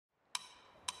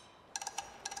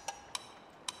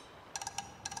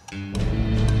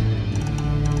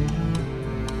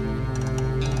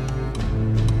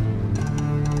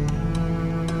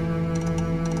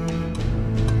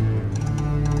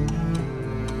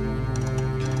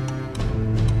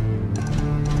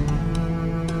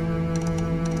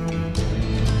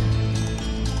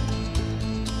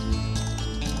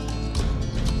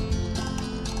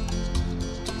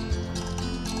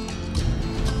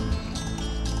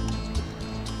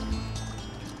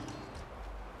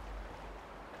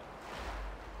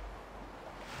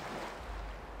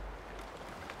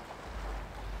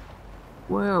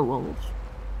Werewolf.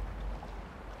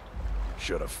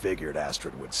 Should have figured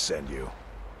Astrid would send you.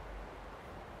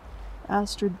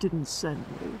 Astrid didn't send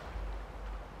me.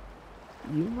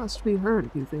 You must be hurt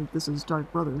if you think this is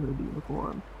Dark Brotherhood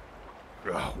uniform.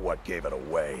 Ugh, what gave it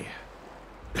away?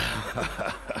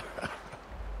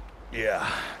 Yeah,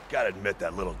 gotta admit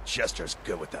that little jester's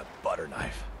good with that butter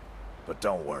knife. But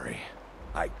don't worry,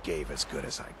 I gave as good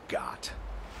as I got.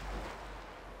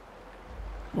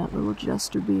 That little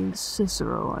jester being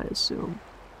Cicero, I assume.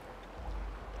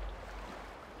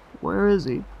 Where is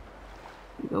he?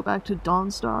 You go back to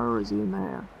Dawnstar, or is he in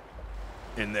there?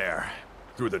 In there,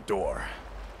 through the door.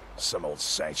 Some old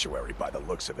sanctuary by the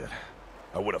looks of it.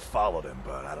 I would have followed him,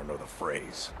 but I don't know the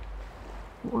phrase.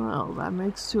 Well, that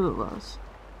makes two of us.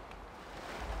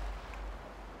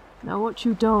 Now what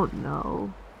you don't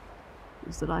know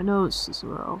is that I know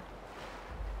Cicero.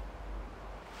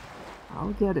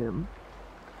 I'll get him.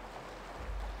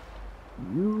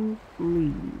 You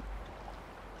leave.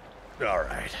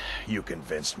 Alright, you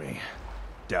convinced me.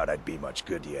 Doubt I'd be much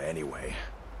good to you anyway.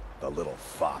 The little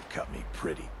fop cut me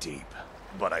pretty deep.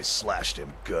 But I slashed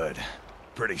him good.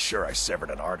 Pretty sure I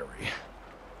severed an artery.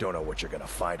 Don't know what you're gonna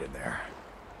find in there.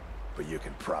 But you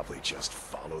can probably just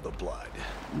follow the blood.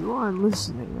 You aren't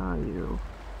listening, are you?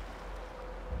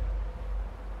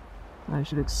 I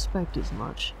should expect as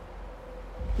much.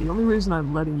 The only reason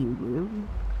I'm letting you live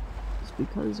is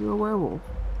because you're a werewolf,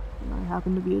 and I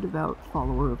happen to be a devout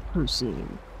follower of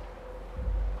Persine.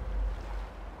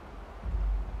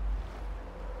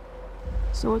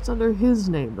 So it's under his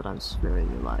name that I'm sparing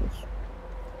your life.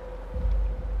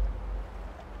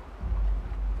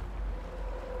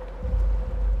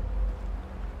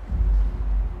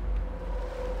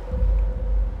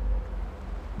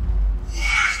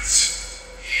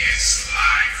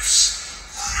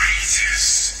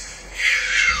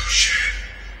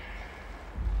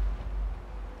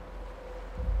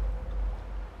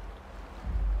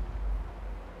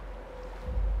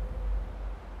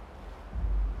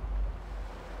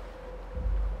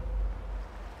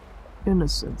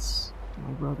 Innocence,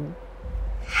 my brother.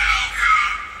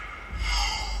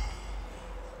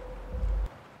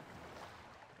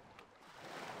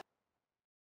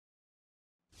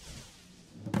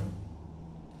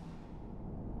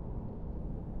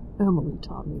 Emily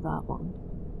taught me that one.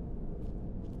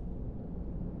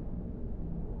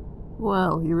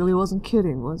 Well, he really wasn't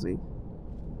kidding, was he?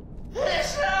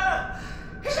 Listener!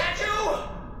 Is that you?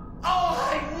 Oh,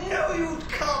 I knew you'd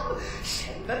come!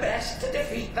 Send the best to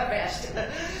defeat the best.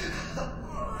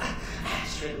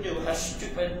 Astrid knew her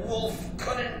stupid wolf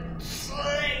couldn't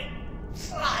slice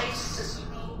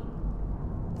Cicero.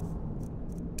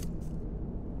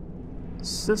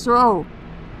 Cicero!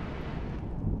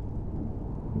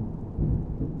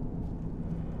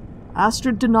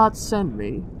 Astrid did not send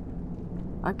me.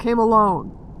 I came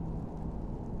alone.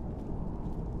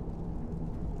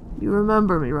 You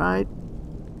remember me, right?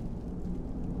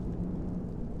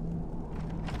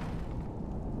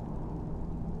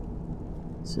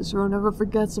 Cicero never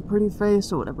forgets a pretty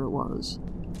face or whatever it was.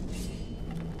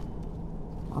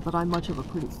 Not that I'm much of a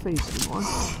pretty face anymore.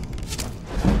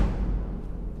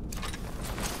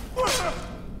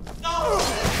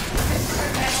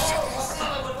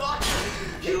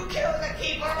 You killed the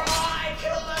keeper, I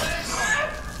killed the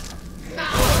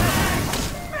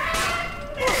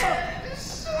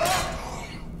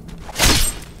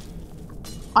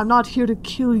I'm not here to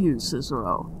kill you,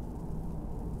 Cicero.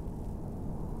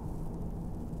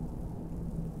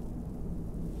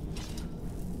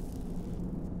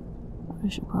 I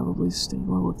should probably stay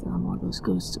low if there are more of those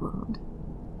ghosts around.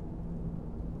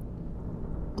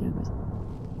 Damn it.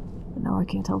 But now I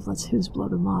can't tell if that's his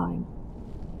blood or mine.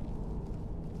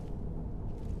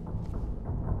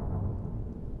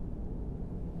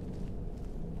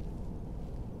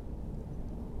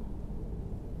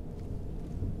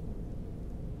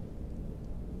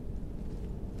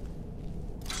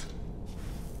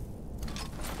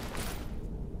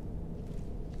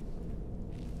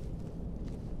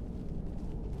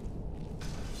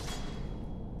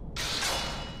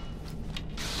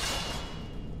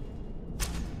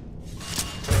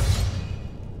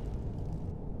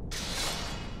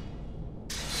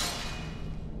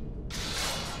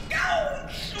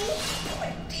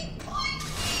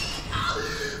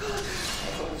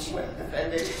 well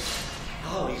defended.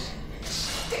 Always a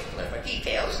stickler for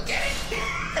details, get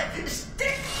it?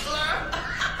 Stickler!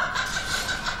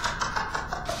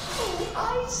 Oh,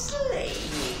 I slay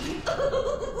me.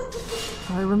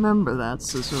 I remember that,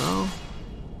 Cicero.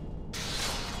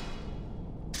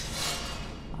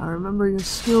 I remember your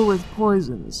skill with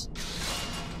poisons.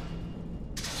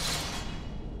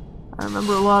 I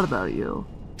remember a lot about you.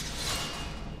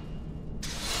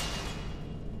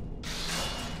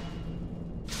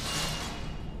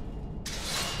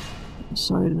 I'm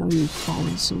sorry to know you've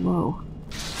fallen so low.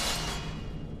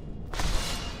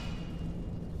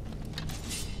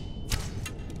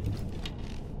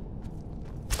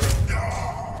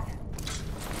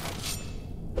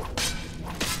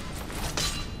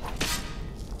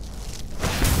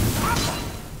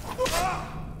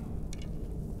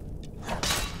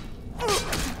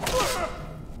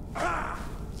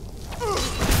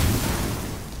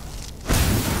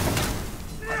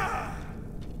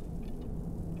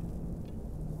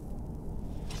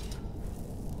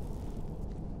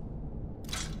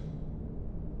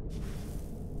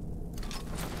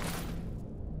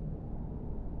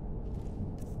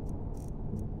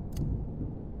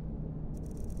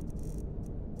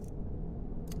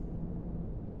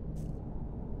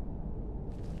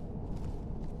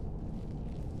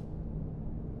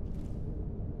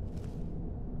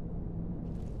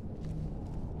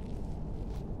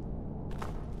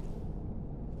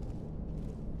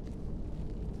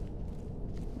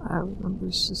 I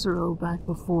remember Cicero back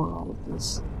before all of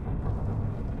this.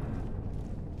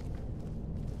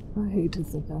 I hate to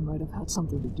think I might have had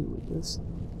something to do with this.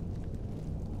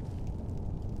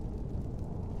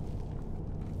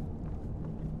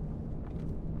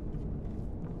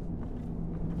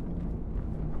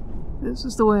 This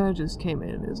is the way I just came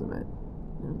in, isn't it?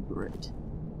 Oh, great.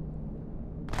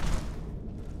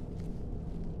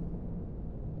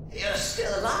 You're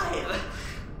still alive.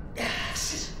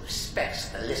 Respects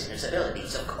the listener's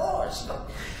abilities, of course,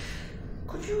 but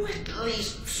could you at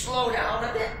least slow down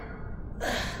a bit?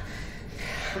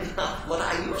 Not what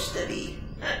I used to be.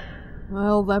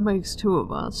 Well, that makes two of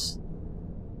us.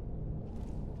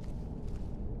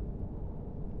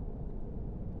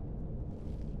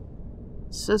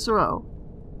 Cicero.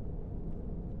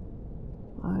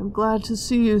 I'm glad to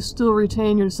see you still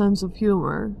retain your sense of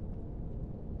humor.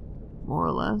 More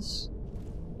or less.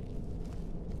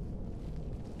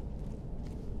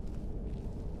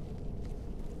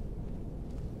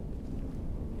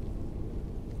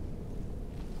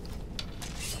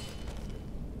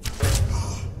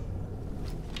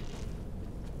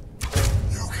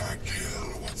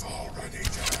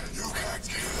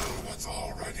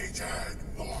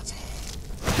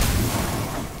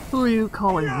 Who are you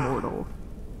calling mortal?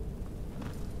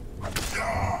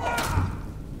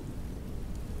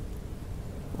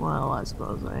 Well, I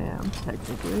suppose I am,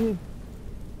 technically.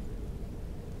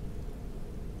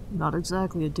 Not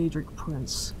exactly a Daedric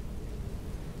prince.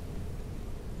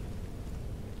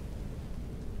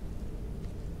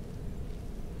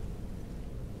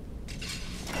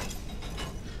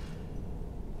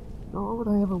 Nor would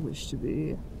I ever wish to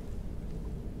be.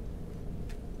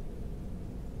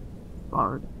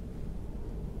 Bard.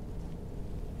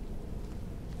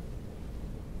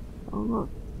 Oh, look.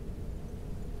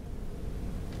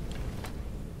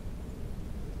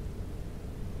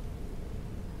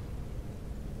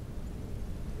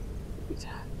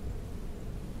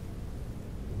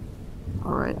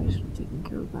 Alright, I should have taken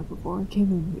care of that before I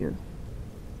came in here.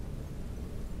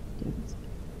 Damn it.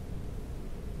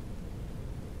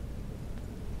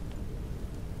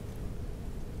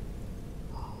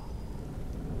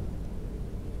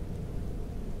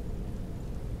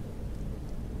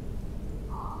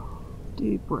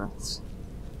 Deep breaths.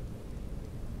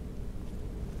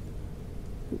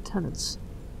 Lieutenants.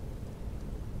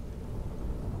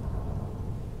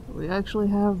 We actually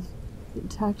have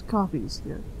intact copies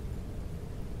here.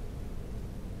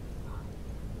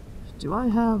 Do I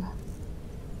have...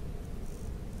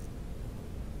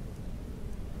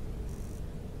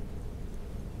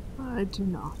 I do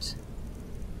not.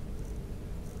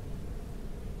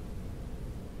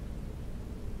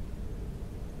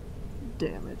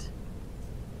 Damn it.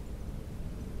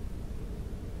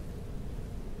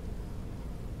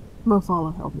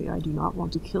 Mephala, help me. I do not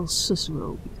want to kill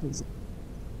Cicero because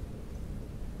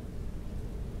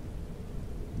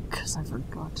I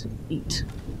forgot to eat.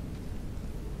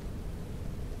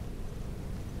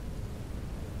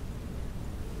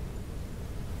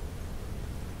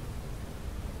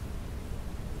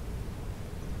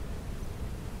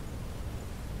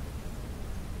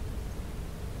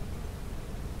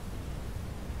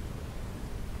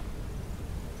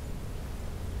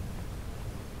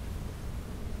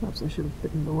 Perhaps I should have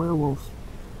bitten the werewolf.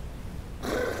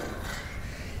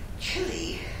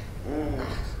 Chilly.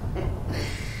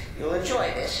 You'll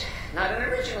enjoy this. Not an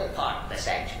original part of the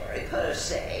sanctuary per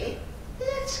se.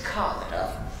 Let's call it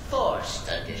a forced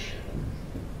addition.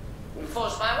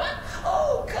 Forced by what?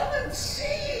 Oh, come and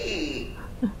see!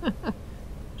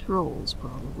 Trolls,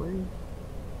 probably.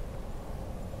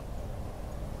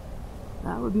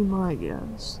 That would be my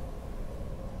guess.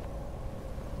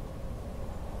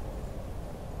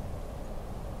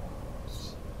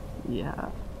 Yeah,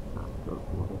 not good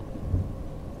blood.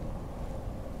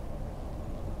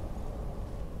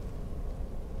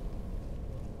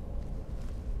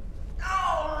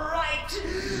 All right!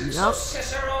 Yep. So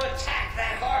Cicero attacked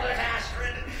that harlot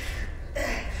Astrid.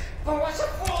 But what's a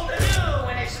fool to do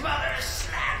when his mother is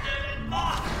slandered and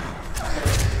mocked?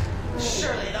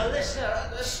 Surely the listener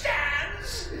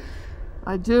understands.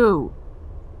 I do.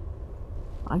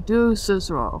 I do,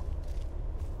 Cicero.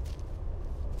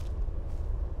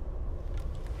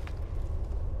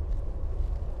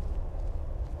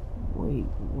 Wait,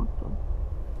 what the?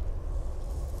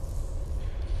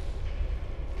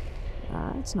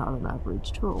 That's not an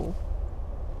average troll.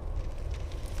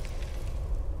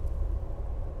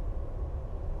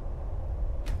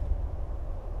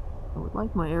 I would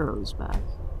like my arrows back.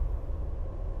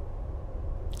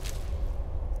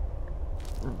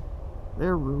 Oh,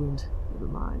 they're ruined. Never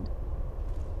mind.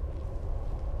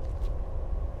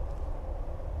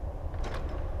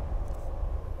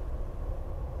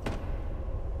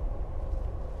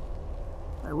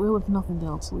 I will, if nothing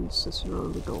else, leave Cicero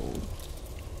the gold.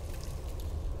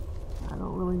 I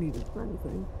don't really need it for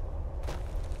anything.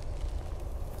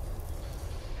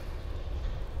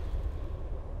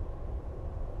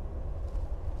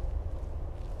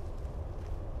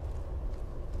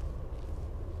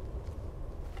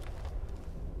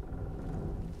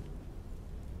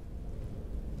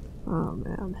 Oh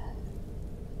man.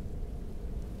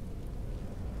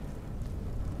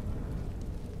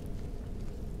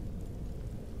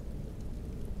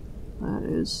 That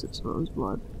is Cicero's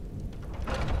blood.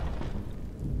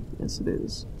 Yes, it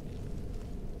is.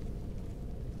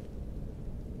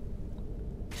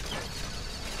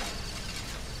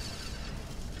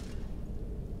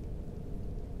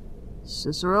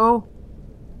 Cicero?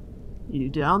 You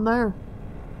down there?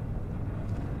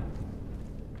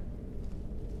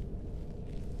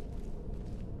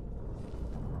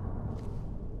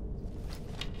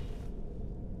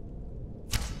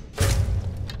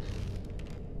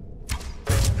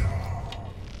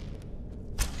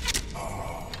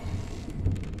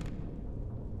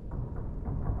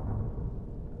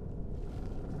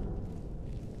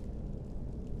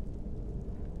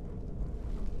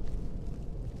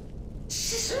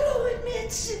 Cicero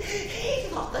admits he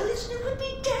thought the listener would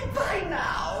be dead by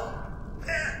now.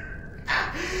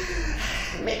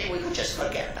 Maybe we could just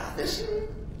forget about this.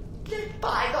 Let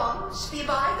bygones be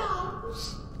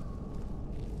bygones.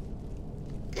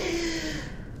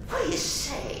 What do you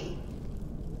say?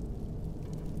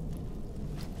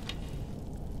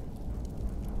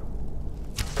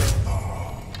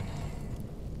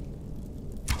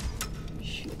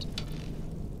 Shit.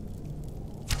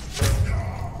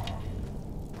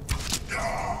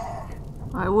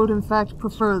 I would in fact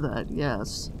prefer that,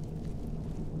 yes.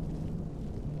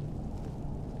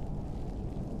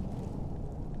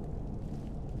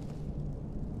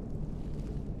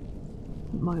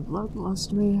 My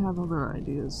bloodlust may have other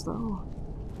ideas, though.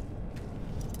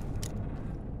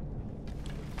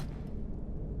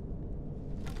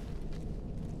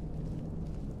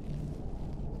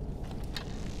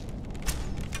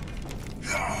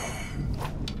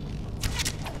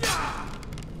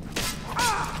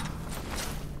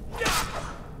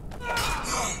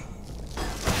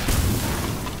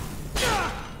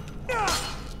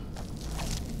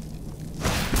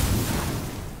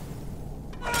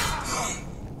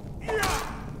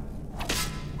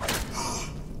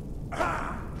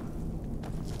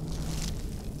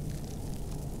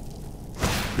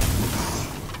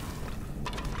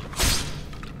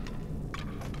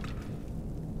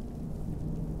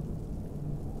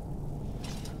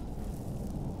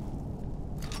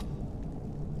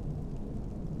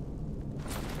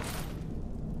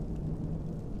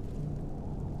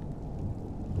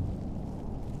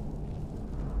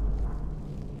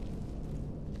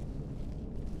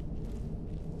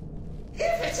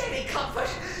 If it's any comfort,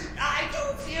 I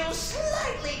do feel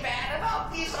slightly bad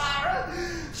about these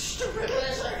stupid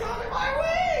lizard got in my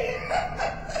way.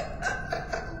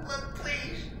 But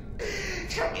please,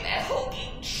 tell me that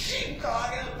hulking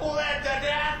sheepdog is bled to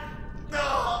death.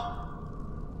 No.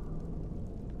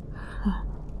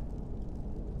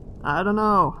 I don't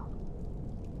know.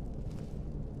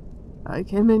 I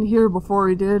came in here before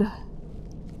he did.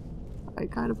 I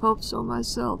kind of hoped so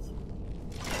myself.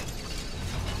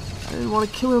 I didn't want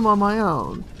to kill him on my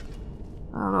own.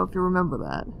 I don't know if you remember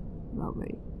that about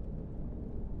me.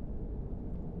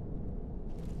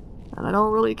 And I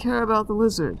don't really care about the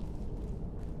lizard.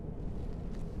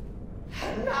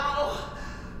 And now,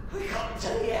 we come to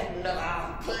the end of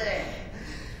our play.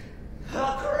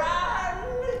 The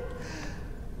grand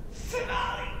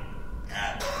finale.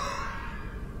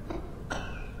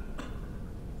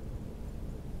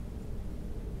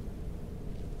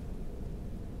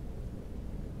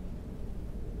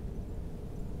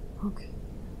 Okay.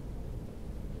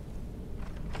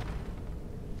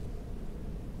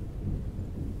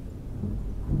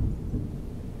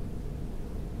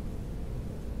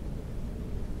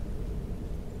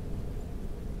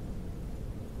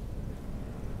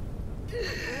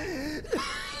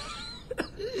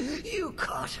 You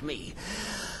caught me.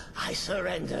 I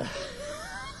surrender.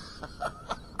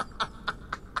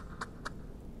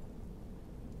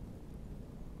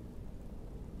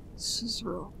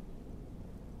 Cyrodiil.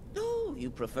 Oh, you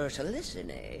prefer to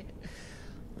listen, eh?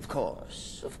 Of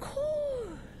course, of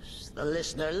course. The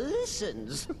listener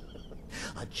listens.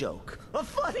 A joke. A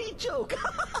funny joke.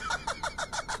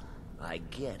 I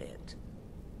get it.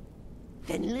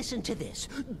 Then listen to this.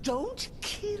 Don't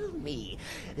kill me.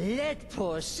 Let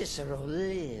poor Cicero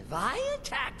live. I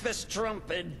attacked the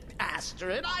strumpet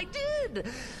bastard. I did.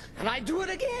 And I do it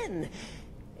again.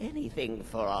 Anything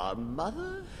for our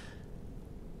mother?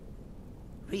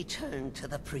 Return to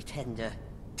the Pretender.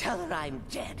 Tell her I'm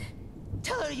dead.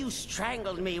 Tell her you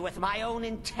strangled me with my own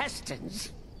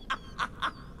intestines.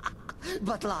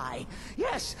 But lie.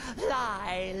 Yes,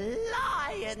 lie.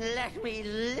 Lie and let me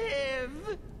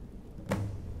live.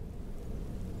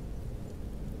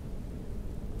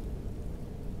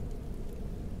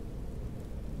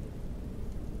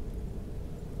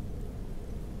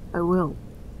 I will.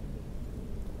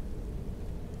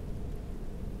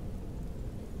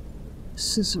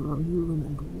 Cicero, you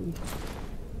remember me,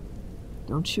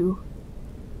 don't you?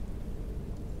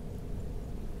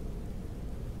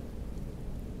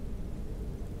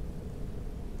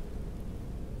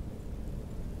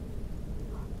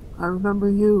 I remember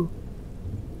you.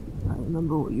 I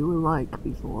remember what you were like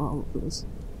before all of this.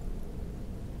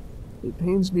 It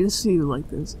pains me to see you like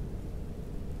this.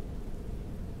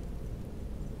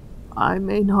 I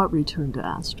may not return to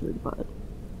Astrid, but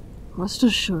rest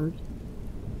assured,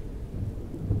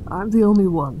 I'm the only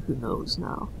one who knows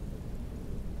now.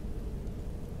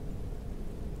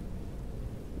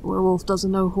 The werewolf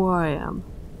doesn't know who I am.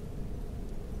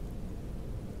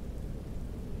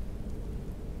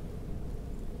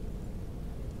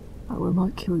 I will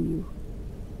not kill you.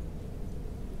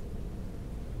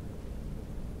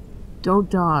 Don't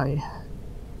die.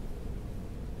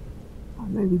 I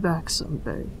may be back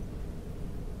someday.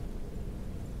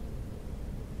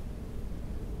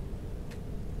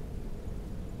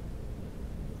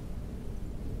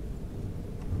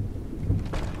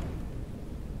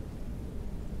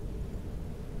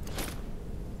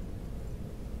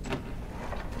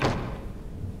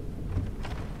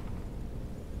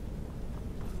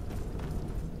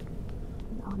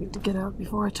 I need to get out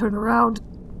before I turn around.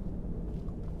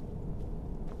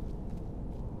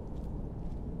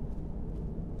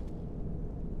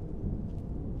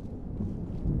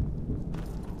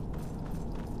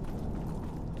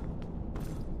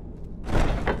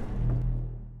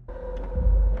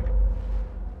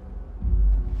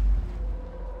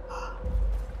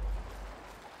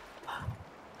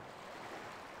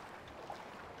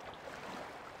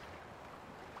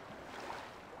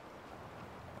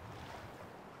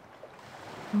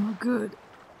 Oh, good.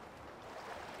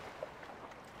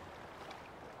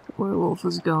 The werewolf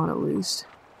is gone, at least.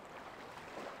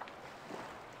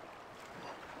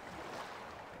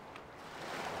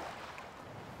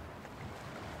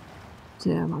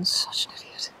 Damn, I'm such an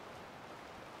idiot.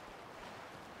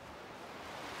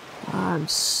 I'm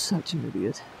such an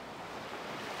idiot.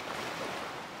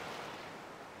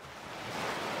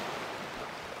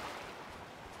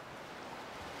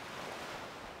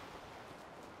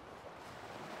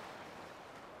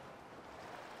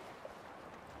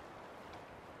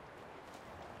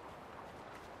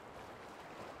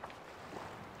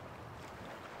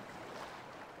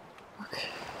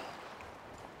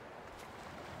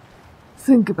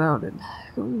 Think about it.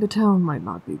 Going to town might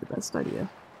not be the best idea.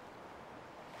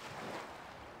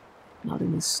 Not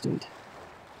in this state.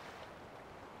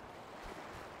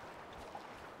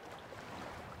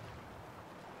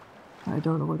 I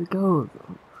don't know where to go,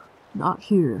 though. Not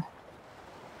here.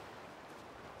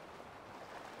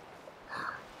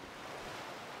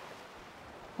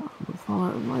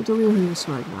 Mephala, am I delirious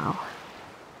right now?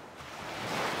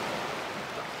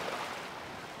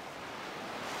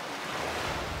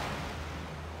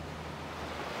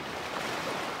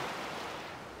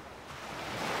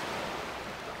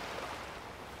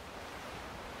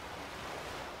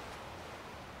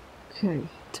 Okay,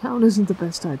 town isn't the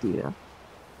best idea.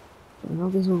 I know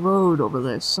there's a road over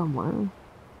there somewhere.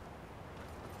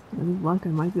 Any luck, I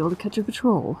might be able to catch a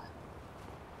patrol.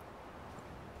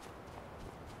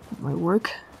 That might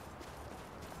work.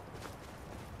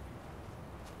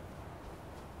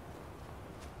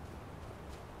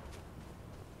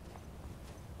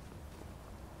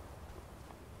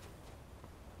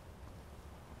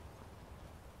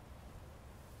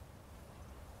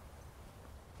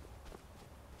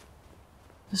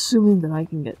 Assuming that I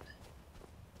can get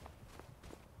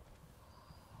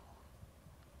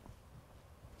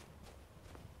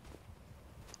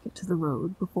to the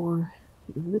road before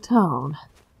leaving the town.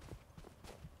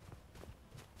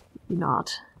 Maybe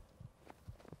not.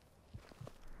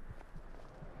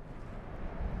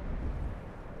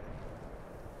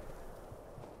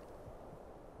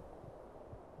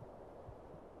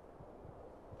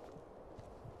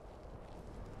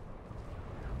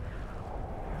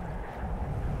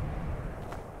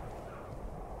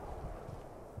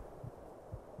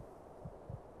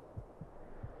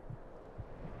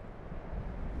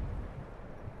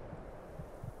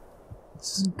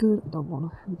 This isn't good. I don't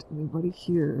want to hurt anybody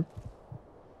here.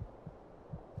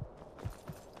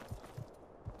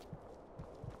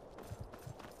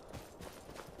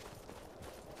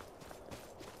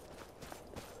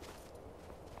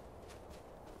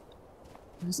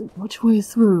 There isn't much way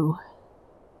through.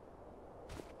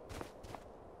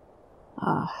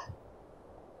 Ah.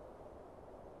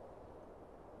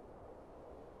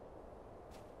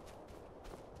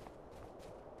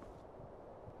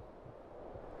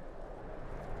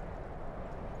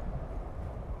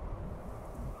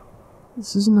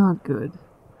 This is not good.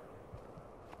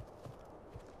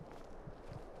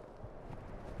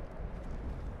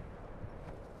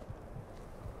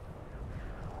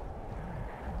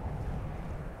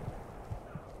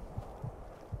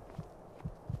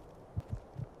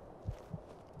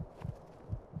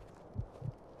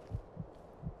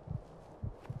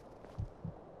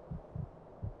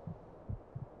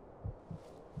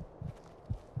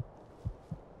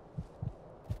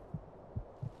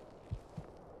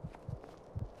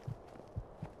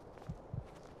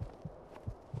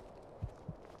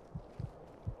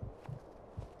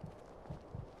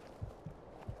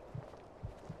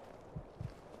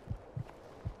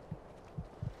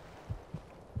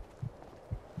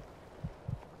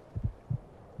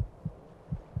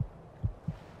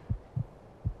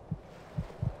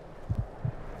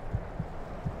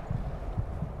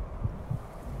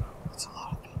 That's a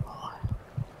lot of people.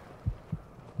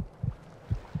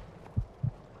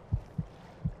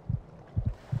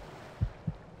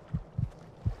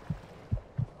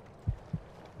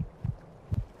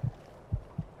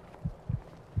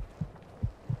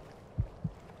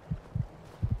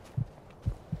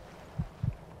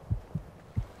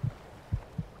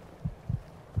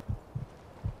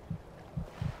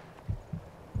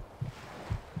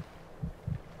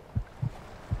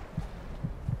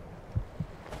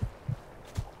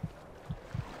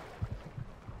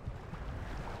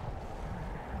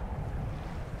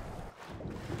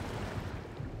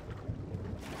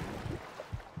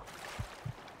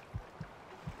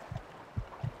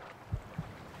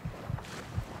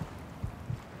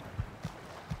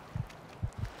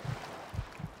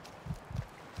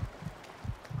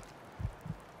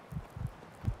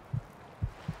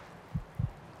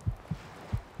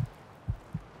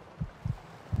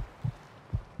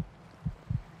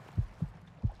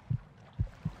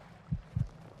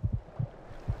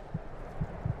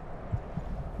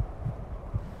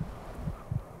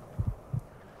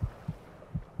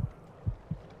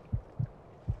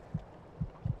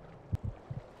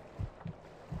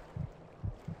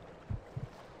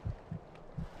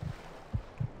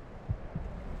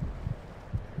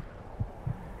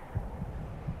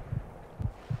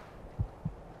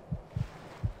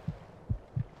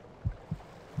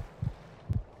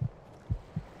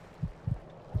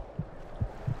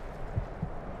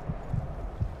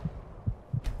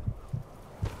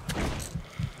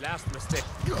 Last mistake.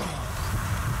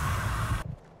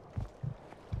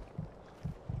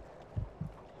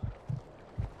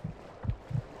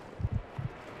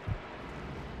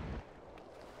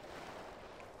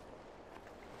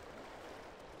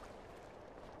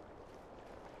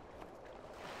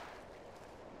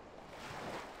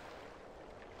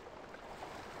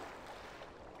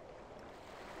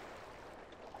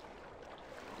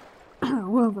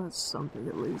 Well, that's something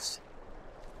at least.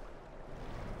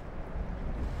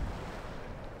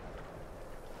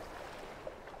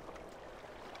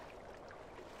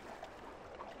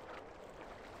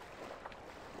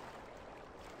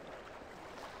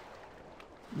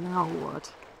 Now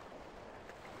what?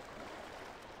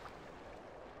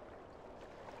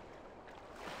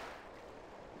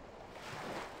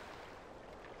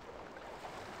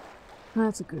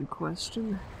 That's a good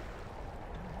question.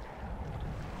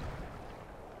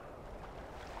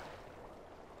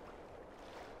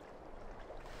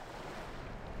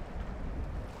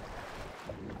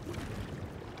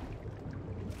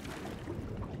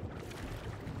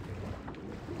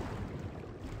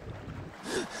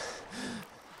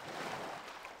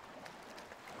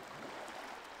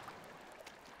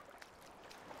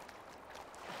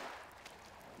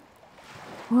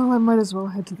 Well, I might as well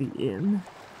head to the inn.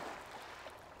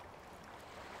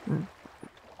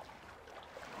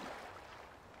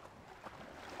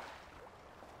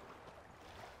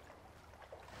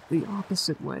 The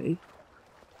opposite way,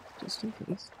 just in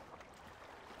case.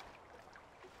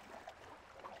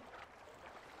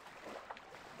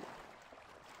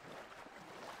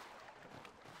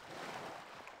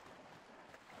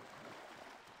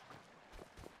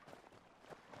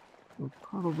 It'll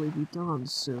probably be dawn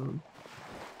soon.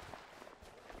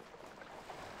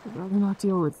 I'd rather not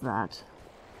deal with that.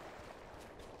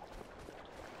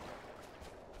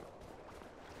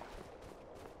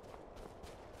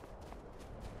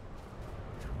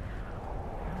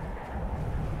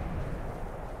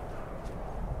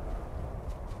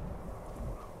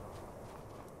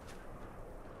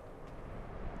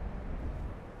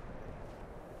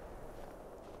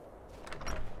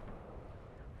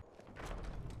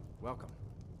 Welcome.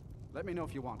 Let me know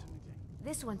if you want anything.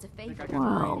 This one's a favorite.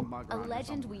 Wow. A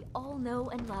legend we all know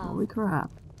and love. Holy crap.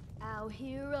 Our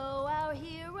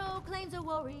hero claims a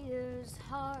warrior's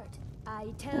heart.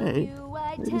 I tell Hey, you,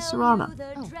 I Lady tell Serana. you,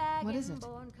 the what is it?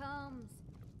 dragonborn comes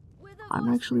with a I'm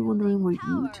voice actually wondering what wielding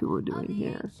you power two are of doing the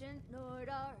here. ancient Nord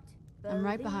art. I'm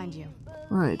right behind you.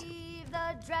 Right. Believe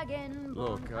the dragonborn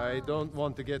Look, I comes. don't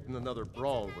want to get in another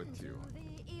brawl with you.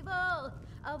 The evil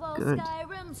of all Good.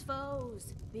 Skyrim's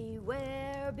foes.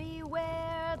 Beware,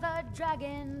 beware, the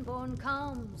dragonborn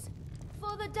comes.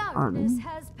 For the darkness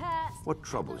has passed. What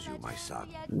troubles you, my son?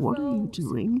 What are you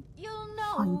doing? You'll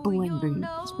know, I'm blending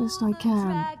you'll as best know I the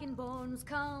can. dragonborns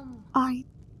come. I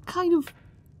kind of...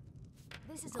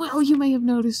 This is a Well, lesson you may have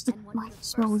noticed that and one my of the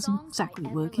spell first isn't songs exactly I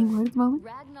ever working learned. right at the moment.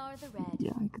 Ragnar the Red.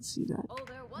 Yeah, I can see that. Oh,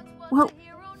 there once was Well, a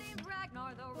hero named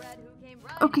Ragnar the Red who came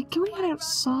riding okay, can we the head white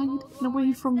outside rock and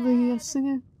away from the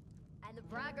singer? And the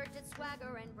braggart did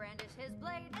swagger and brandish his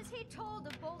blade as he told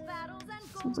of bold battles and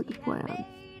Sounds gold like a he had plan.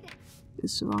 made.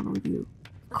 Is Serana with you?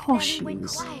 Of But course then she went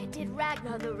is. quiet did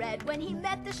Ragnar the Red when he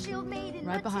met the shield maiden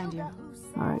Right behind Matilda, who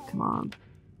said, Alright, come on.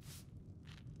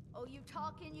 oh, you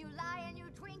talk and you lie and you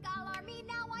drink all our mead.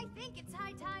 Now I think it's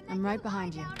high time that I'm right you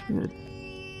behind lie you. down and Good.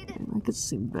 bleed. Damn, I could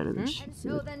sing better than she And so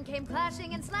did. then came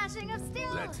clashing and slashing of steel.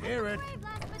 Let's hear it. Brave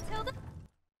lass Matilda.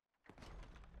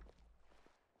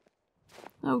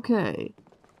 Okay.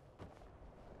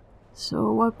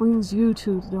 So what brings you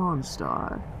to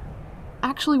Dawnstar?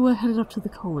 Actually, we're headed up to the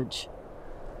college.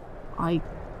 I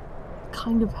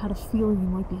kind of had a feeling you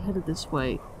might be headed this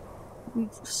way. We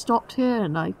stopped here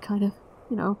and I kind of,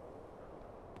 you know,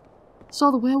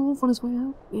 saw the werewolf on his way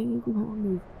out. Yeah, we might want to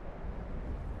move.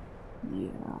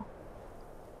 Yeah.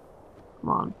 Come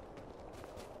on.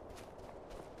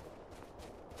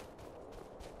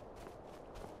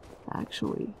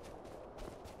 Actually.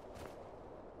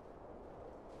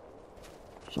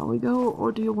 Shall we go,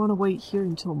 or do you want to wait here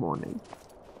until morning?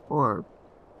 Or,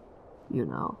 you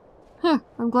know. Heh,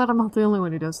 I'm glad I'm not the only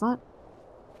one who does that.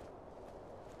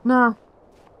 Nah.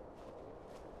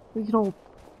 We can all...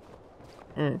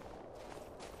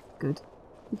 Good.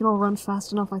 We can all run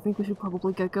fast enough. I think we should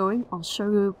probably get going.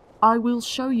 I will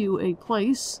show you a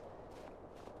place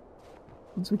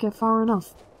once we get far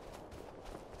enough.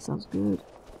 Sounds good.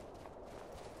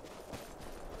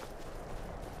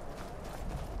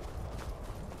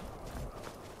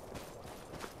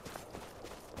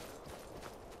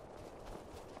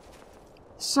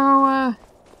 So,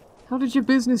 how did your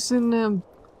business in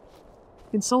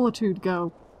Solitude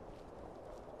go?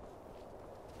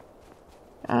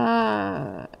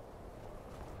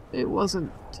 It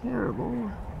wasn't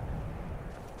terrible.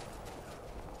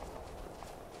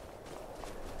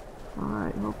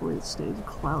 Alright, hopefully it stays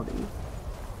cloudy.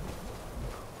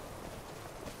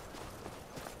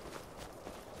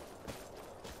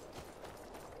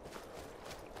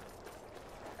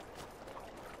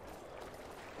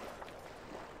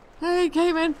 Hey,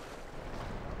 Cayman!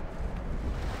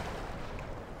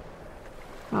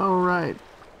 right.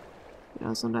 You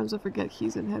know, sometimes I forget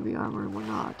he's in heavy armor and we're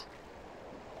not.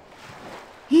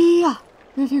 Yeah!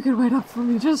 If you could wait up for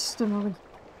me just a moment.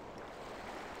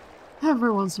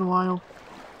 Every once in a while.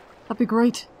 That'd be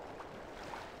great.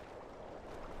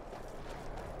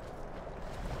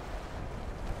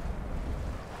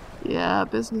 Yeah,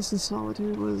 business in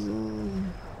Solitude was,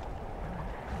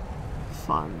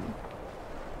 fun.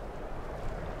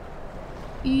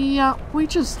 Yeah, we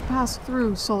just passed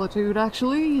through Solitude,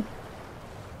 actually.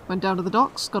 Went down to the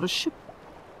docks, got a ship.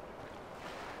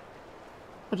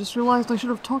 I just realized I should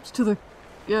have talked to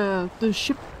the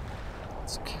ship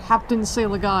captain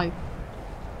sailor guy.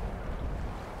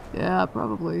 Yeah,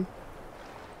 probably.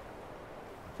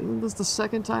 Isn't this the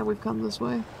second time we've come this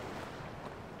way?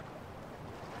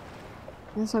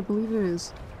 Yes, I believe it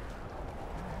is.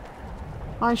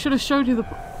 I should have showed you the...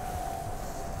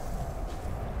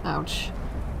 Ouch.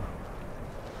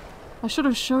 I should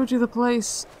have showed you the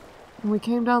place when we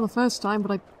came down the first time,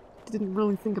 but I didn't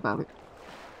really think about it.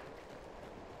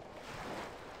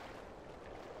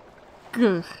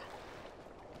 Gugh.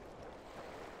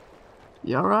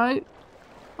 You alright?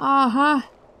 Uh-huh.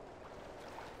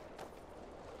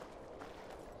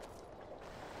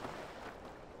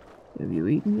 Have you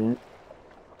eaten yet?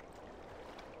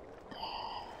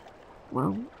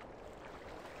 Well,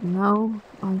 no,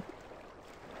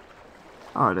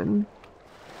 Arden,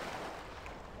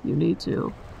 you need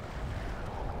to.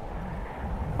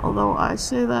 Although I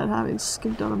say that having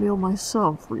skimped on a meal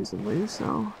myself recently,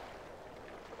 so...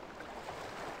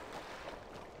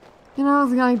 You know,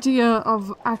 the idea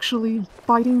of actually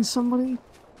biting somebody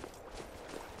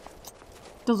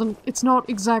it's not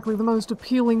exactly the most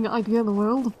appealing idea in the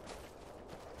world.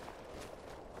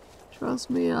 Trust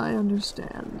me, I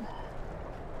understand.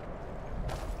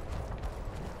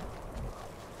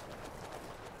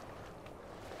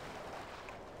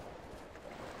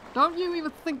 Don't you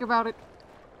even think about it.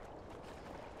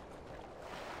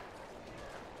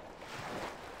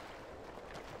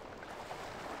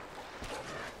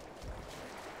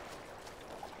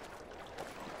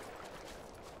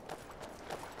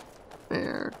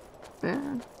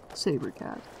 Bear, saber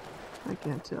cat. I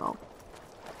can't tell.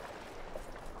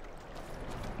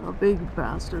 A big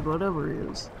bastard, whatever he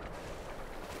is.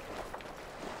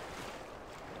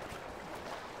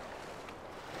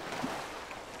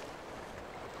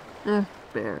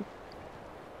 Bear.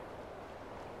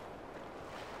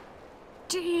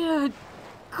 Dear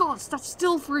God, that's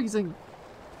still freezing!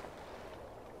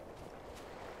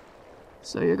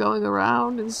 So you're going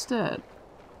around instead?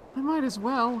 I might as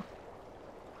well.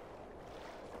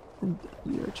 And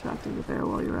you're attracting the bear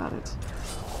while you're at it.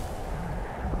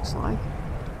 Looks like.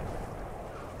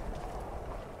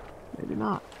 Maybe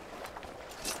not.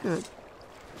 Good.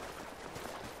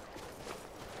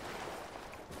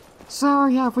 So,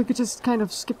 yeah, if we could just kind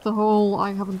of skip the whole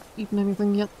I haven't eaten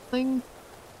anything yet thing.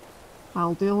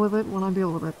 I'll deal with it when I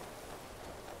deal with it.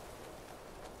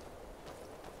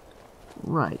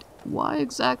 Right. Why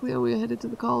exactly are we headed to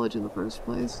the college in the first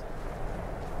place?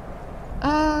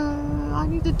 I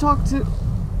need to talk to...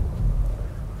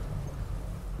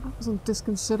 That wasn't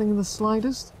disconcerting in the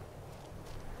slightest.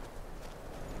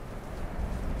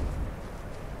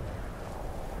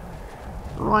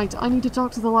 Right, I need to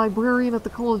talk to the librarian at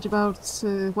the college about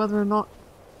whether or not...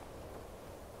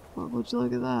 Well, would you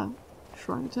look at that?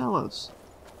 Shrine of Talos.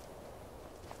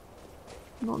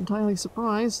 I'm not entirely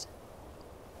surprised.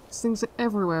 These things are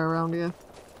everywhere around here.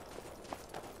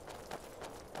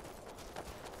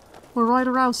 We're right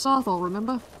around Cyrodiil,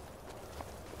 remember?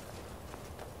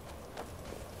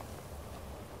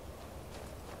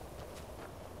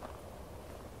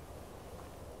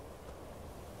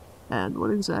 And what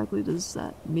exactly does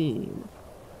that mean?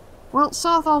 Well,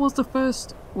 Cyrodiil was the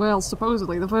first, well,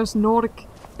 supposedly, the first Nordic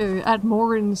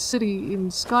Admoran city in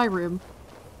Skyrim,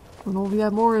 when all the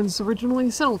Admorans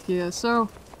originally settled here, so...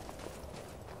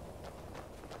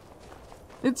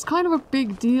 It's kind of a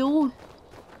big deal.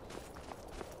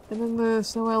 And then the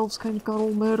Snow Elves kind of got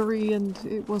all murdery and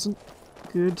it wasn't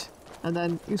good. And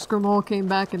then Ysgramor came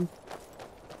back and...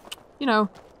 You know...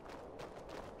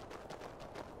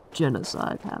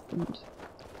 Genocide happened.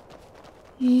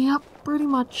 Yep, pretty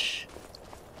much.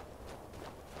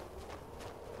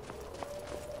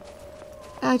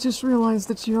 I just realized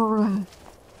that you're an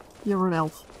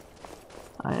elf.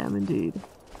 I am indeed.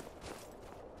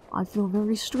 I feel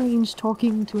very strange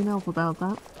talking to an elf about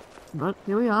that. But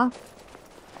here we are.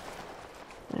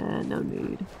 No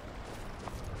need.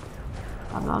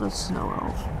 I'm not a snow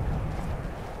elf.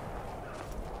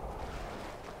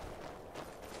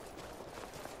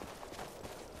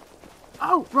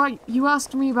 Oh, right, you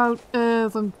asked me about,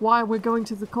 why we're going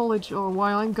to the college, or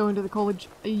why I'm going to the college.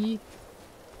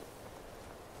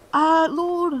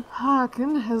 Lord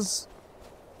Harkin has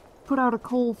put out a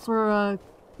call for a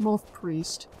moth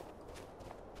priest.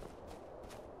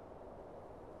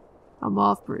 A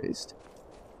moth priest.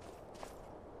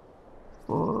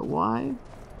 For why?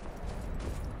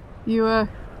 You, oh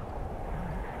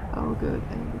good,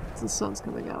 and the sun's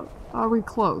coming out. Are we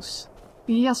close?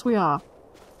 Yes, we are.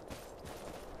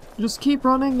 Just keep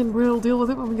running and we'll deal with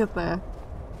it when we get there.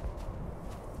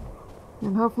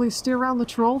 And hopefully steer around the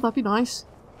troll, that'd be nice.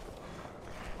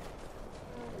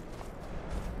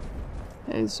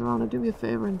 Hey, Serana, do me a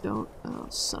favor and don't... Oh,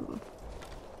 son of a...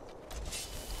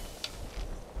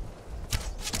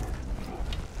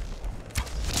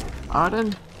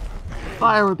 Arden,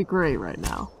 fire would be great right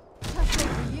now.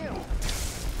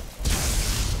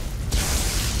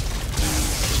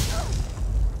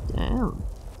 Damn.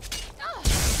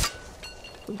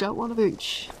 We've got one of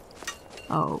each.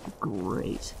 Oh,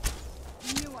 great.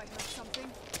 Knew I heard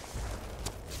something.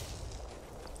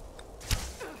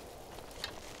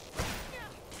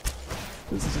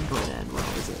 This isn't going to end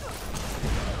well, is it?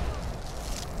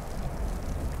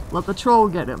 Let the troll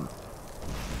get him.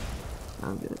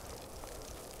 Oh, good.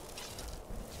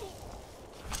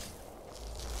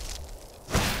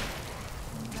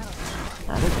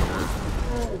 That is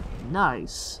good.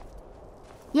 Nice.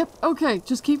 Yep, okay,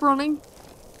 just keep running.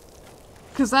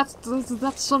 Because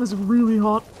that sun is really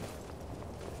hot.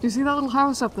 Do you see that little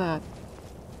house up there?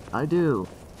 I do.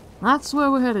 That's where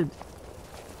we're headed.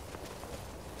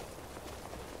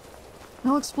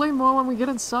 I'll explain more when we get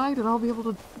inside and I'll be able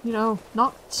to, you know,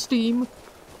 not steam.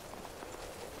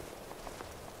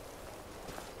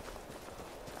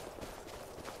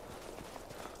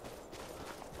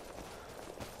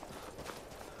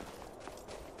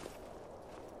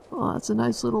 Well, that's a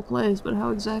nice little place, but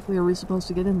how exactly are we supposed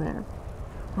to get in there?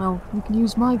 Well, you can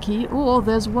use my key, or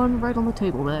there's one right on the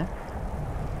table there.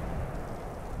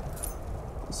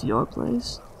 It's your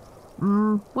place?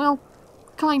 Well,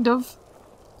 kind of.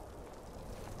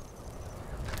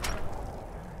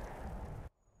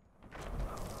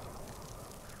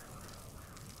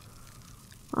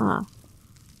 Ah.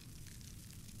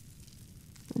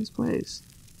 Nice place.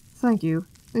 Thank you.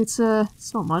 It's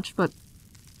not much, but...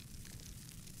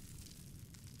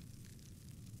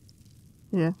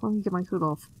 Yeah, let me get my hood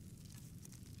off.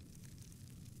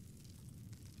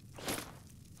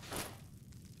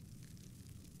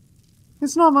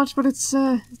 It's not much, but it's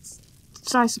I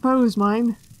suppose,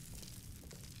 mine.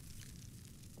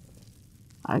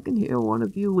 I can hear one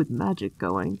of you with magic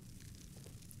going.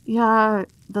 Yeah,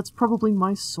 that's probably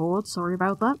my sword, sorry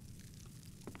about that.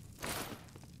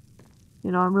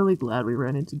 You know, I'm really glad we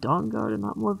ran into Dawnguard and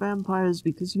not more vampires,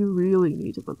 because you really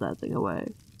need to put that thing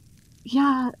away.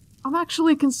 Yeah, I'm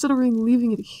actually considering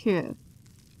leaving it here.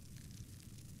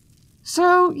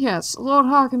 So, yes, Lord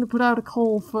Harkin put out a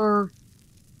call for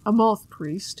a moth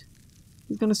priest.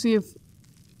 He's gonna see if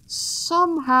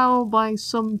somehow, by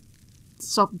something,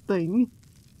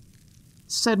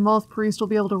 said moth priest will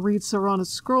be able to read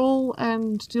Serana's scroll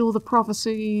and deal with the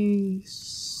prophecy...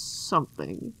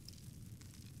 something.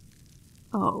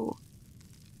 Oh.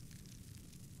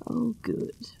 Oh,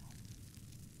 good.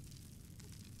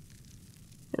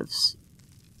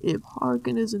 If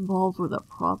Harkin is involved with a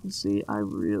prophecy, I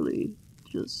really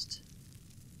just...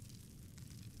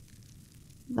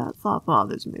 That thought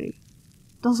bothers me.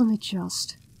 Doesn't it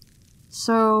just?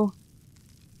 So...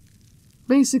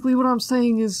 Basically what I'm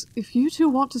saying is, if you two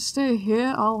want to stay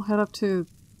here, I'll head up to...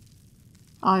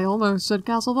 I almost said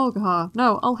Castle Volkihar.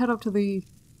 No, I'll head up to the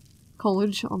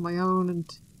college on my own and...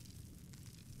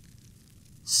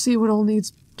 see what all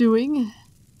needs doing.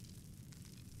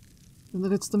 And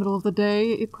that it's the middle of the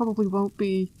day, it probably won't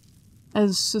be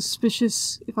as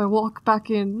suspicious if I walk back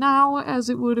in now as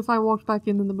it would if I walked back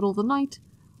in the middle of the night.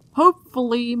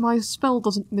 Hopefully my spell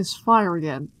doesn't misfire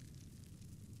again.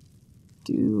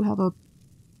 Do you have a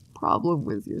problem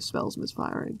with your spells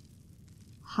misfiring?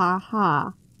 Ha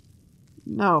ha.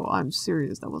 No, I'm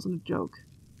serious, that wasn't a joke.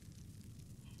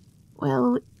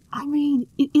 Well, I mean,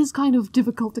 it is kind of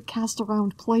difficult to cast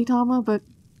around plate armor, but...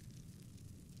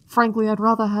 frankly, I'd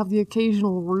rather have the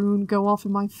occasional rune go off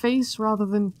in my face rather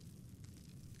than...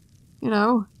 you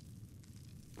know...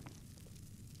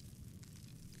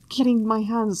 getting my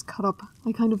hands cut up.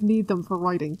 I kind of need them for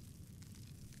writing.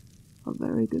 A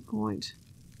very good point.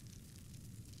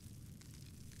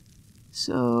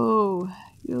 So,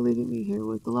 you're leaving me here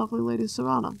with the lovely Lady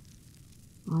Serana.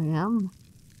 I am.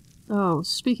 Oh,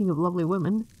 speaking of lovely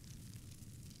women,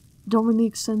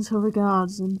 Dominique sends her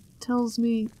regards and tells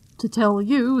me to tell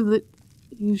you that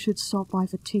You should stop by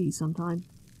for tea sometime.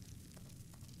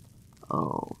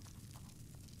 Oh.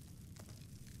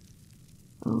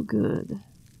 Oh, good.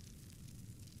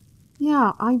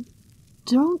 Yeah, I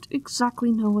don't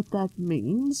exactly know what that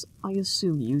means. I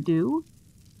assume you do.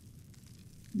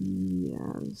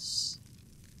 Yes.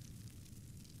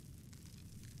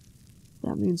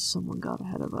 That means someone got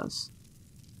ahead of us.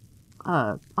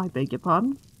 I beg your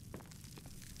pardon?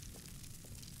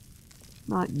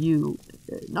 Not you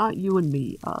and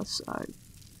me, us.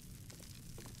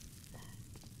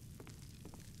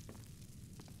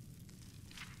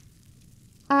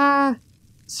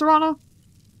 Serana?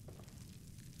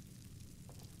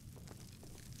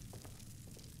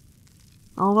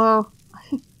 Although,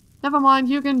 never mind,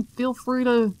 you can feel free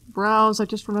to browse. I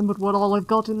just remembered what all I've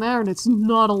got in there, and it's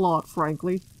not a lot,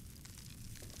 frankly.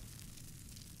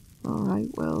 Alright,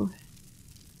 well,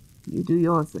 you do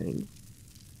your thing.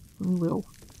 I will.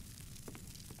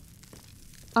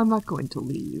 I'm not going to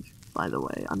leave, by the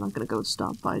way. I'm not going to go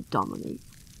stop by Dominate.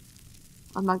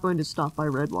 I'm not going to stop by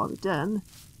Redwater Den.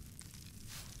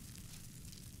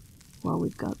 While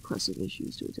we've got pressing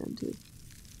issues to attend to.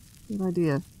 Good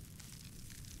idea.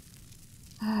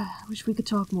 Wish we could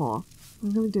talk more. I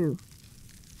really do.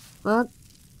 But,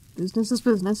 business is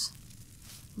business.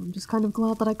 I'm just kind of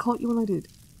glad that I caught you when I did.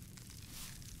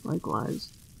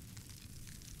 Likewise.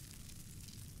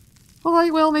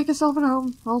 Alright, well, make yourself at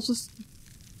home. I'll just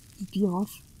be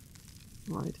off.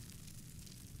 Right.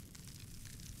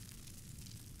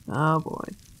 Oh boy.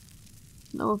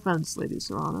 No offense, Lady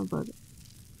Serana, but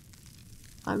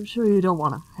I'm sure you don't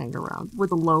want to hang around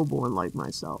with a lowborn like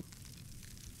myself.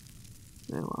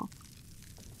 Yeah, well.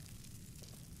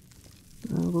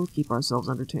 We'll keep ourselves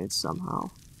entertained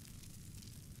somehow.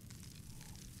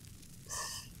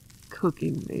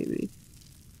 Cooking, maybe.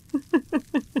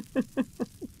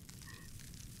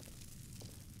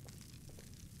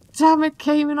 Damn it,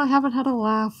 Cayman, I haven't had a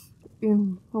laugh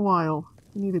in a while.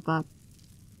 I needed that.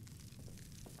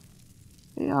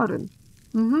 Hey, Arden.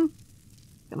 Mm-hmm.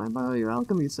 Can I borrow your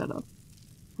alchemy setup?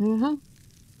 Uh-huh.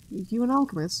 You an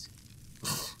alchemist?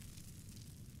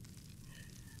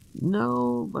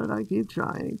 No, but I keep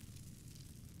trying.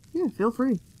 Yeah, feel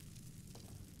free.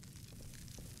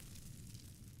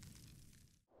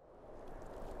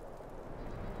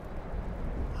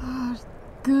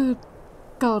 Good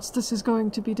gods, this is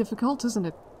going to be difficult, isn't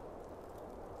it?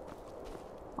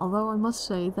 Although I must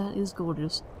say, that is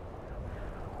gorgeous.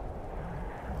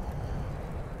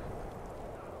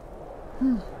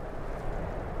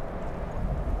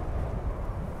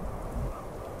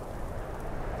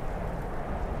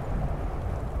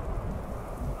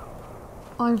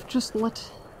 I've just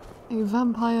let a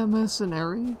vampire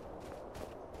mercenary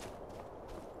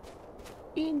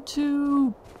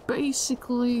into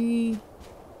basically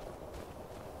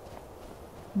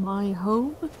my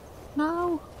home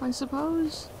now, I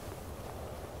suppose.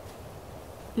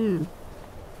 Ew.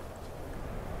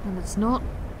 And it's not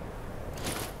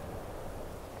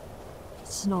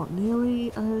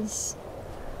nearly as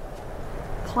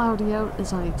cloudy out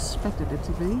as I expected it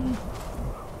to be.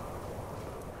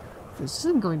 This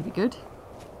isn't going to be good.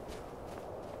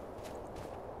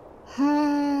 I'll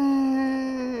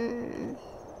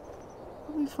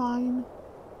be fine.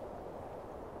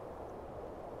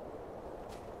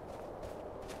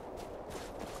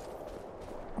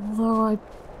 Although I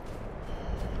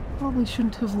probably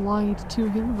shouldn't have lied to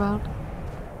him about,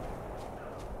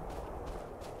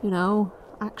 you know,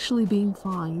 actually being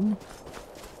fine.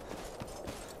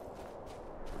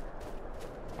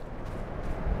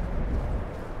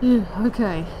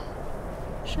 Okay.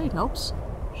 Shade helps.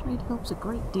 Shade helps a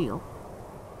great deal.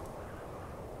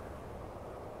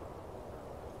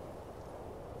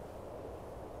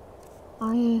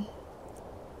 I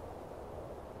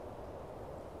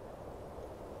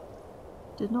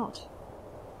did not.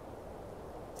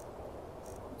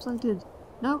 Oops, I did.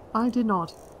 No, I did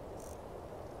not.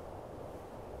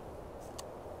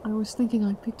 I was thinking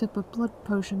I picked up a blood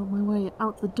potion on my way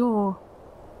out the door.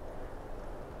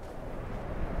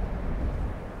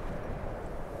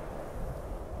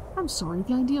 I'm sorry,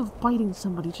 the idea of biting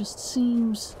somebody just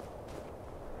seems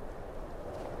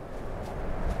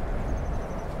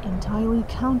entirely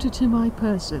counter to my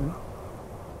person.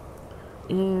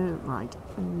 Right,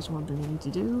 there's one thing I need to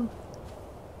do.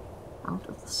 Out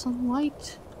of the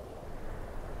sunlight.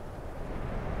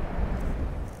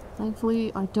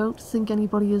 Thankfully, I don't think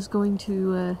anybody is going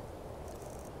to,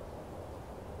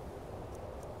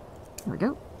 There we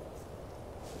go.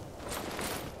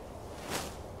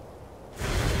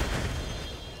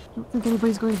 I don't think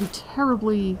anybody's going to be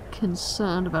terribly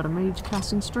concerned about a mage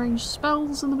casting strange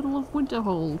spells in the middle of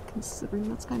Winterhold, considering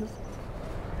that's kind of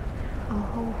a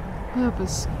whole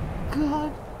purpose.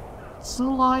 God, it's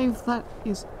alive. That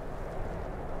is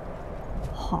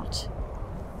hot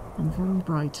and very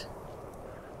bright.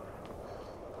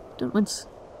 Don't wince.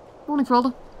 Morning,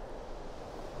 Frolda.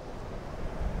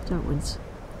 Don't wince.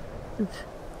 Oof.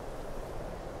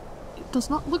 It does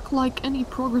not look like any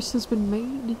progress has been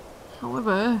made.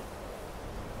 However...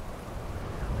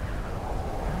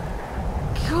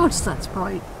 God, that's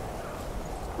bright.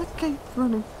 Okay,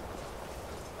 running.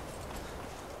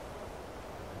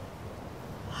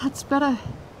 That's better.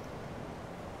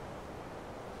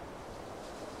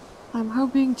 I'm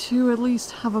hoping to at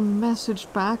least have a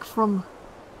message back from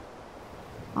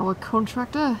our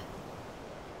contractor.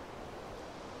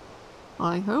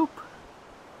 I hope.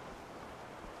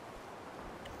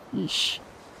 Yeesh.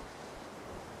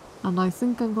 And I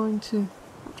think I'm going to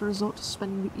have to resort to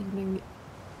spending the evening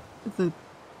with the...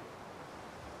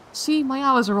 See, my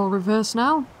hours are all reversed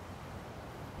now.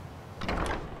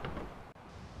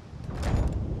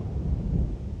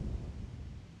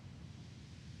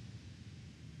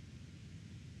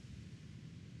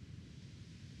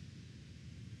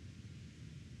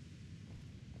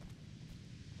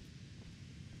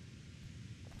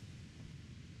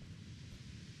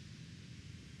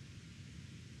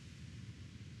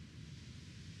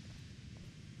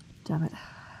 Damn it.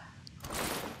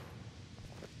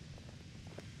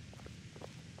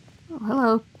 Oh,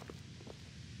 hello.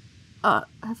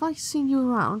 Have I seen you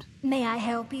around? May I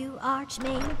help you,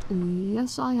 Archmage?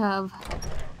 Yes, I have.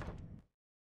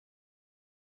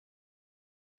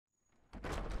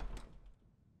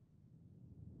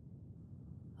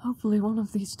 Hopefully one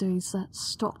of these days that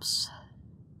stops.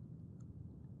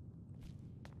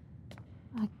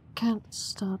 I can't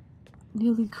stop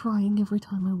nearly crying every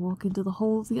time I walk into the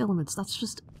Hall of the Elements. That's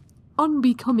just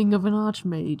unbecoming of an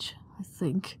Archmage, I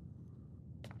think.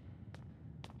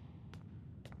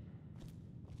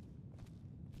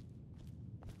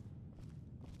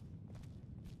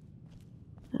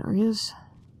 There he is.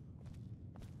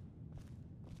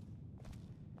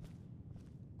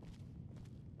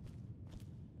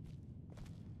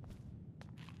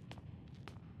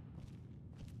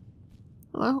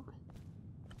 Hello?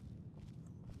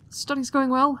 Study's going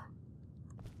well?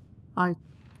 I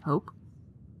hope.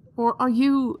 Or are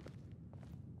you...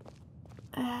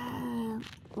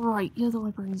 right, you're the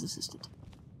librarian's assistant.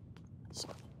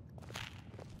 Sorry.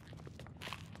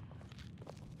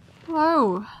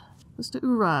 Hello, Mr.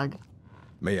 Urag.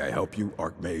 May I help you,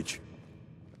 Archmage?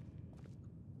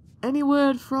 Any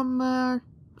word from the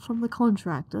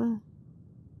contractor?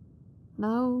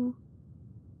 No?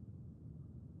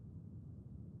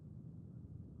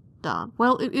 Darn.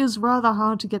 Well, it is rather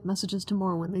hard to get messages to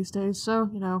Morrowind these days,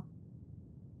 so, you know.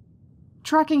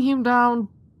 Tracking him down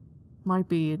might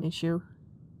be an issue.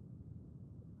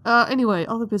 Anyway,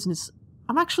 other business.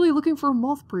 I'm actually looking for a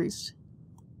moth priest.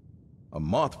 A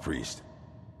moth priest?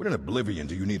 What in Oblivion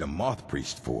do you need a moth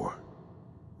priest for?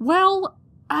 Well,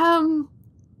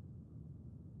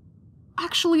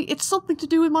 actually, it's something to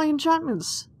do with my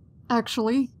enchantments.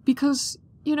 Actually, because,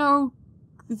 you know,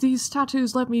 these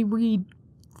tattoos let me read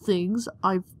things.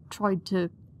 I've tried to...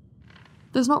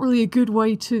 There's not really a good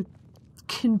way to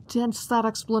condense that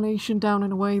explanation down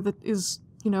in a way that is,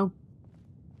 you know,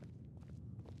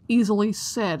 easily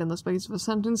said in the space of a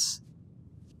sentence.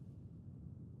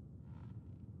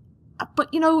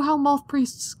 But you know how moth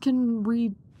priests can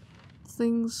read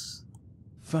things?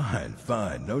 Fine,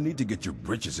 fine. No need to get your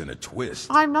britches in a twist.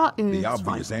 I'm not... The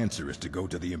obvious answer is to go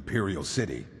to the Imperial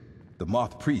City. The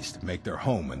moth priests make their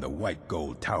home in the White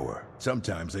Gold Tower.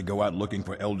 Sometimes they go out looking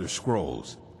for Elder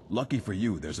Scrolls. Lucky for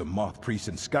you, there's a moth priest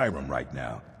in Skyrim right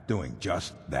now, doing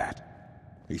just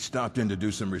that. He stopped in to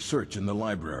do some research in the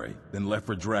library, then left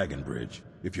for Dragonbridge.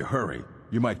 If you hurry,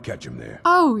 you might catch him there.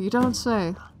 Oh, you don't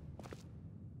say.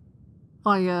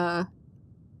 I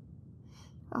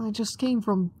just came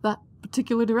from that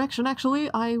particular direction,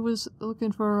 actually. I was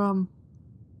looking for,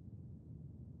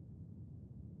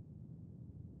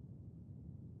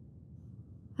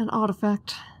 an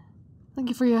artifact. Thank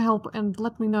you for your help, and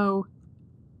let me know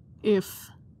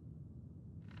if,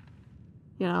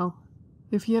 you know,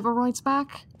 if he ever writes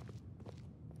back.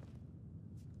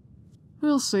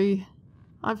 We'll see.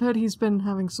 I've heard he's been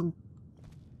having some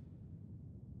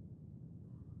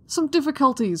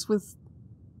difficulties with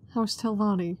House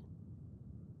Telvanni.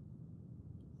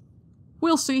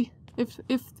 We'll see.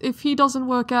 If he doesn't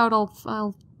work out,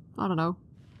 I'll I don't know,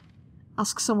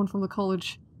 ask someone from the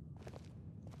college.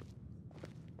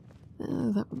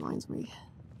 That reminds me.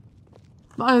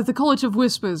 The College of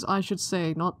Whispers, I should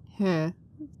say, not here.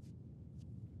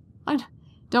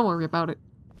 Don't worry about it.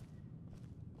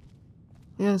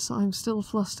 Yes, I'm still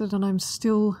flustered and I'm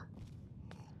still...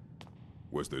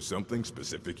 Was there something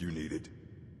specific you needed?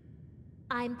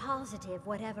 I'm positive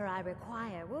whatever I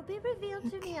require will be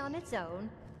revealed to me on its own,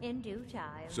 in due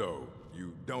time. So,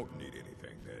 you don't need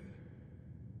anything then?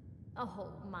 Oh,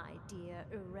 my dear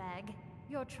Urag,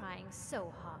 you're trying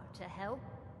so hard to help.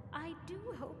 I do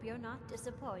hope you're not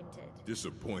disappointed.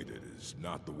 Disappointed is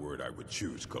not the word I would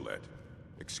choose, Colette.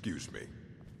 Excuse me.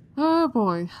 Oh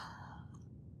boy.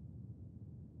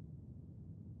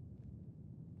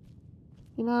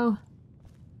 You know...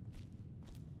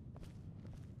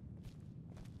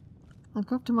 I've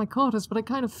got up to my quarters, but I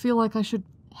kind of feel like I should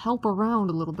help around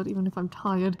a little bit, even if I'm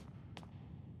tired.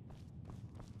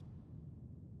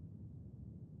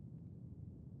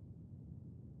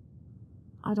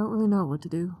 I don't really know what to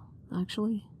do,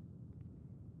 actually.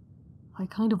 I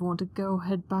kind of want to go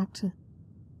head back to...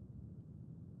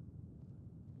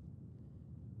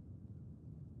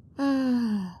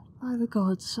 by the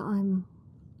gods, I'm...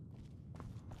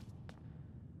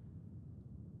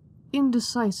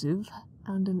 indecisive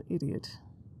and an idiot.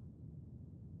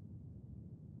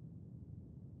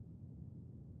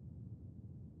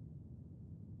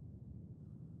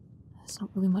 There's not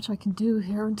really much I can do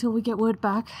here until we get word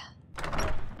back.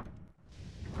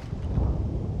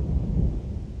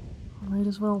 Might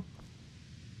as well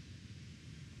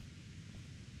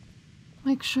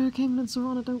make sure Cayman and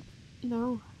Serana don't, you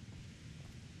know,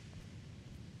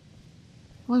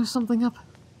 blow something up.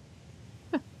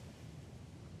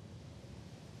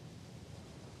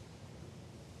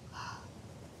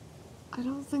 I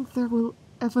don't think there will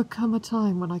ever come a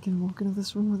time when I can walk into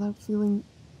this room without feeling...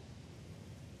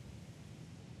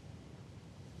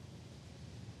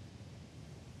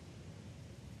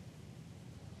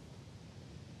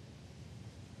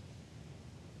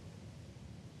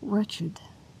 wretched.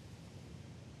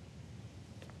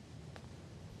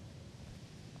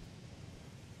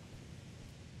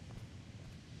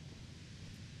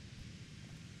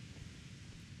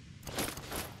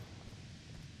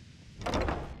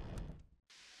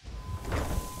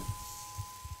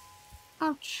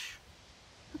 Ouch.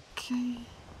 Okay.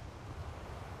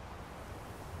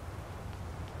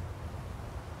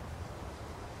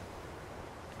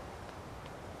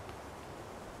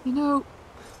 You know,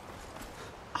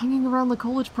 hanging around the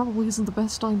college probably isn't the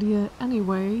best idea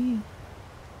anyway.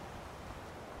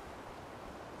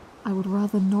 I would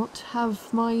rather not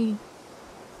have my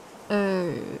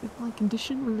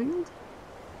condition revealed.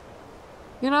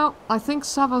 You know, I think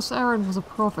Savos Aaron was a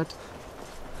prophet.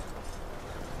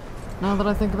 Now that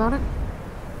I think about it.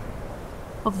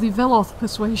 Of the Veloth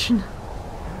persuasion.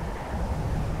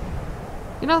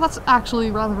 You know, that's actually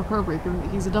rather appropriate, given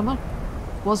that he's a Dunmer.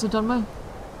 Was a Dunmer.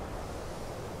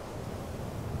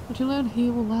 What you learn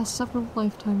here will last several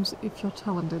lifetimes if you're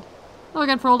talented. Oh,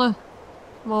 again, Frolda.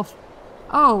 I'm off.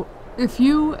 Oh, if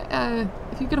you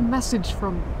get a message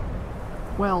from,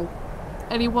 well,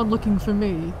 anyone looking for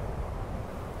me,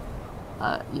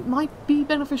 it might be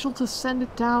beneficial to send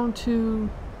it down to,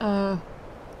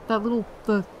 that little,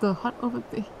 the hut over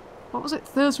the, what was it?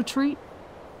 Thur's Retreat?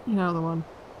 You know the one.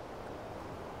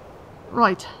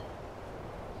 Right.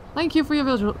 Thank you for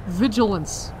your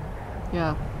vigilance.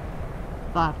 Yeah.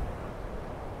 That.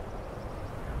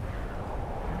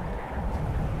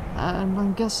 And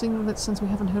I'm guessing that since we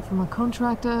haven't heard from our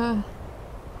contractor,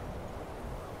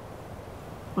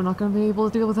 we're not going to be able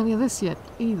to deal with any of this yet,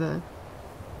 either.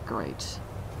 Great.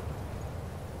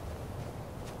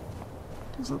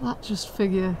 Doesn't that just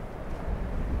figure?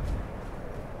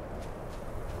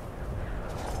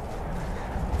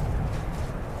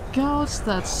 God,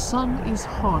 that sun is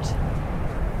hot.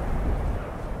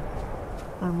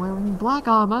 I'm wearing black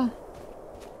armor,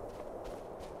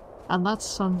 and that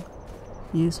sun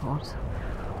is hot.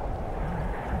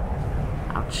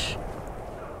 Ouch.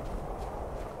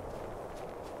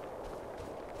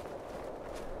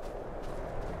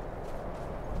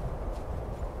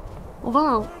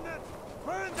 Although...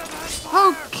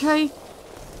 okay.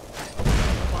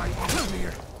 Come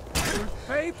here. You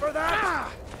pay for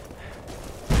that?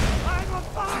 I'm a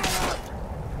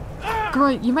fire!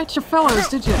 Great, you met your fellows,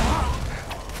 did you?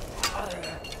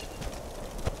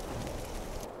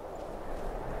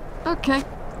 Okay.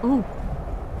 Ooh.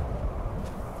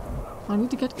 I need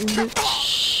to get in the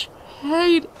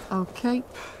shade. Okay.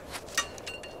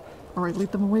 Alright,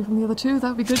 lead them away from the other two, that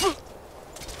would be good.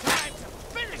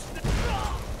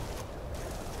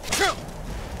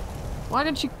 Why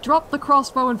didn't you drop the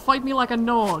crossbow and fight me like a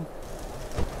Nord?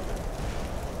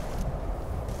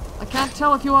 I can't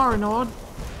tell if you are a Nord.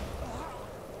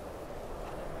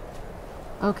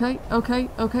 Okay, okay,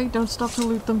 okay, don't stop to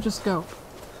loot them, just go.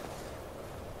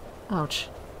 Ouch.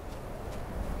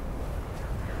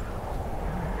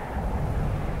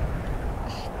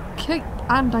 Okay,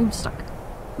 and I'm stuck.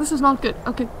 This is not good.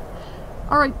 Okay.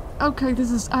 Alright, okay,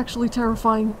 this is actually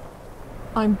terrifying.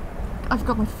 I've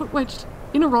got my foot wedged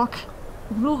in a rock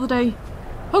in the middle of the day.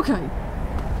 Okay.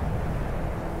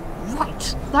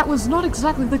 Right. That was not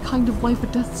exactly the kind of life or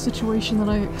death situation that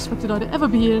I expected I'd ever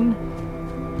be in.